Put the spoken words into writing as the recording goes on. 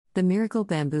The Miracle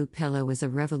Bamboo Pillow is a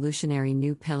revolutionary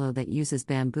new pillow that uses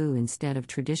bamboo instead of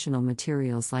traditional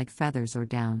materials like feathers or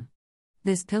down.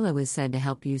 This pillow is said to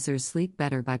help users sleep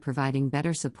better by providing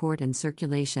better support and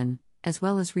circulation, as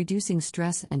well as reducing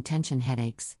stress and tension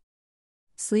headaches.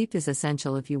 Sleep is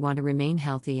essential if you want to remain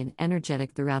healthy and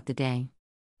energetic throughout the day.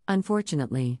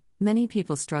 Unfortunately, many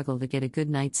people struggle to get a good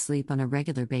night's sleep on a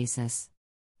regular basis.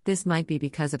 This might be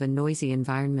because of a noisy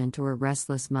environment or a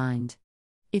restless mind.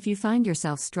 If you find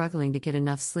yourself struggling to get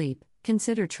enough sleep,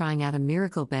 consider trying out a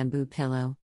Miracle Bamboo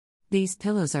Pillow. These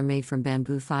pillows are made from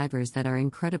bamboo fibers that are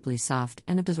incredibly soft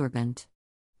and absorbent.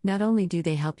 Not only do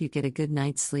they help you get a good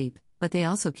night's sleep, but they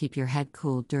also keep your head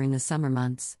cool during the summer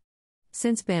months.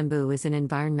 Since bamboo is an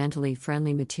environmentally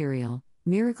friendly material,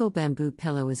 Miracle Bamboo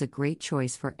Pillow is a great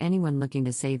choice for anyone looking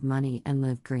to save money and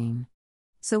live green.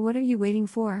 So what are you waiting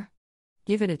for?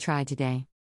 Give it a try today.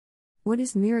 What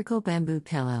is Miracle Bamboo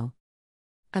Pillow?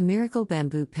 A Miracle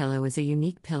Bamboo Pillow is a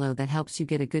unique pillow that helps you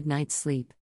get a good night's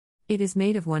sleep. It is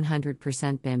made of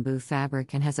 100% bamboo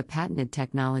fabric and has a patented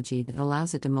technology that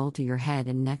allows it to mold to your head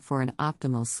and neck for an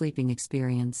optimal sleeping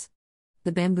experience.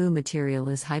 The bamboo material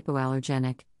is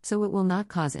hypoallergenic, so it will not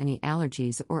cause any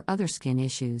allergies or other skin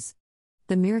issues.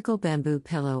 The Miracle Bamboo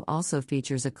Pillow also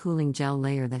features a cooling gel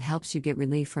layer that helps you get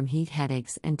relief from heat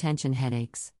headaches and tension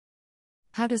headaches.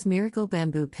 How does Miracle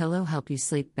Bamboo Pillow help you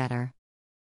sleep better?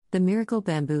 The Miracle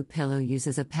Bamboo Pillow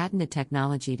uses a patented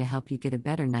technology to help you get a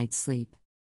better night's sleep.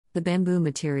 The bamboo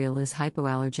material is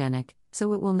hypoallergenic,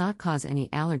 so it will not cause any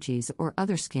allergies or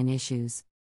other skin issues.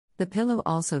 The pillow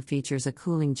also features a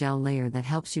cooling gel layer that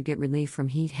helps you get relief from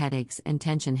heat headaches and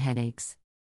tension headaches.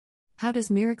 How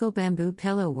does Miracle Bamboo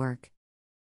Pillow work?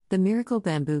 The Miracle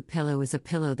Bamboo Pillow is a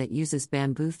pillow that uses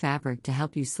bamboo fabric to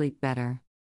help you sleep better.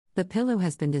 The pillow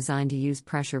has been designed to use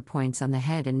pressure points on the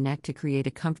head and neck to create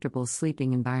a comfortable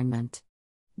sleeping environment.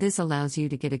 This allows you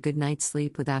to get a good night's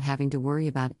sleep without having to worry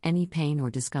about any pain or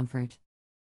discomfort.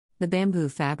 The bamboo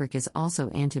fabric is also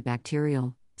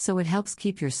antibacterial, so it helps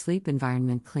keep your sleep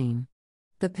environment clean.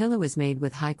 The pillow is made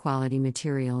with high-quality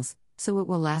materials, so it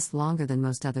will last longer than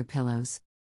most other pillows.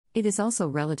 It is also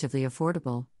relatively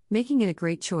affordable, making it a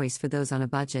great choice for those on a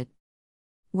budget.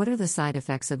 What are the side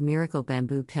effects of Miracle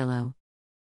Bamboo Pillow?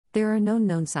 There are no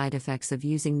known side effects of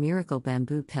using Miracle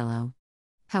Bamboo Pillow.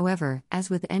 However, as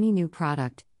with any new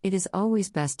product, it is always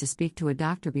best to speak to a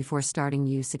doctor before starting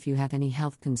use if you have any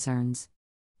health concerns.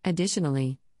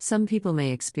 Additionally, some people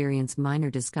may experience minor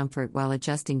discomfort while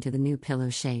adjusting to the new pillow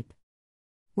shape.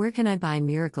 Where can I buy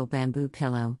Miracle Bamboo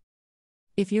Pillow?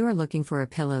 If you are looking for a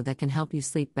pillow that can help you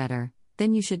sleep better,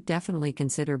 then you should definitely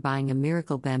consider buying a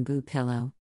Miracle Bamboo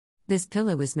Pillow. This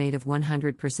pillow is made of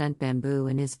 100% bamboo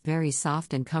and is very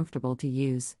soft and comfortable to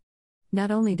use.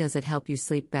 Not only does it help you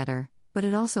sleep better, but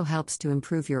it also helps to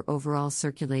improve your overall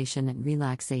circulation and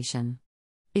relaxation.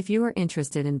 If you are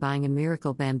interested in buying a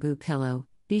Miracle Bamboo Pillow,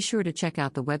 be sure to check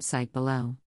out the website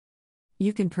below.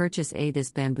 You can purchase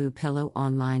this bamboo pillow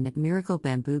online at Miracle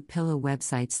Bamboo Pillow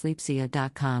website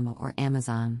sleepsia.com or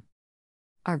Amazon.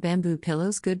 Are bamboo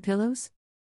pillows good pillows?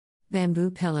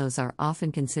 Bamboo pillows are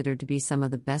often considered to be some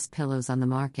of the best pillows on the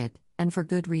market, and for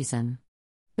good reason.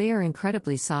 They are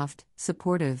incredibly soft,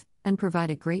 supportive, and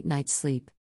provide a great night's sleep.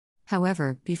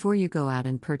 However, before you go out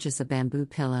and purchase a bamboo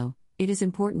pillow, it is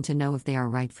important to know if they are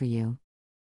right for you.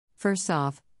 First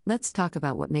off, let's talk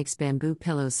about what makes bamboo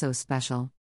pillows so special.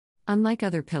 Unlike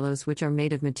other pillows which are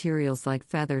made of materials like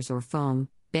feathers or foam,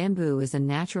 bamboo is a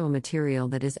natural material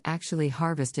that is actually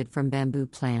harvested from bamboo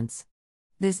plants.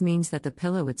 This means that the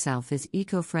pillow itself is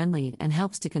eco-friendly and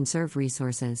helps to conserve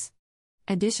resources.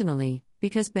 Additionally,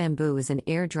 because bamboo is an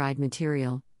air-dried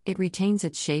material, it retains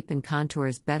its shape and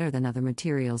contours better than other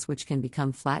materials which can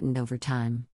become flattened over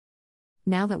time.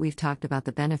 Now that we've talked about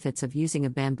the benefits of using a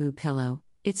bamboo pillow,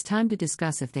 it's time to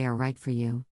discuss if they are right for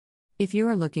you. If you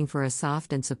are looking for a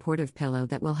soft and supportive pillow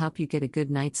that will help you get a good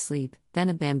night's sleep, then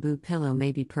a bamboo pillow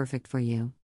may be perfect for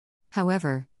you.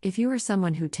 However, if you are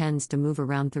someone who tends to move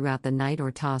around throughout the night or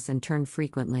toss and turn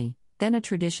frequently, then a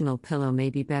traditional pillow may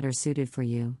be better suited for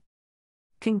you.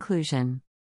 Conclusion: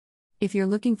 if you're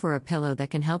looking for a pillow that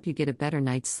can help you get a better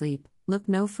night's sleep, look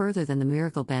no further than the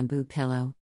Miracle Bamboo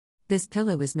Pillow. This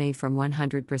pillow is made from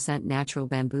 100% natural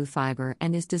bamboo fiber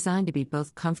and is designed to be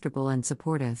both comfortable and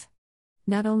supportive.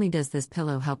 Not only does this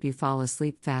pillow help you fall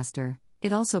asleep faster,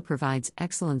 it also provides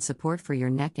excellent support for your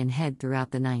neck and head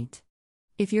throughout the night.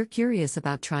 If you're curious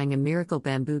about trying a Miracle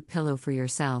Bamboo Pillow for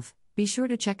yourself, be sure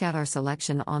to check out our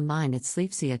selection online at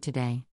Sleepsia today.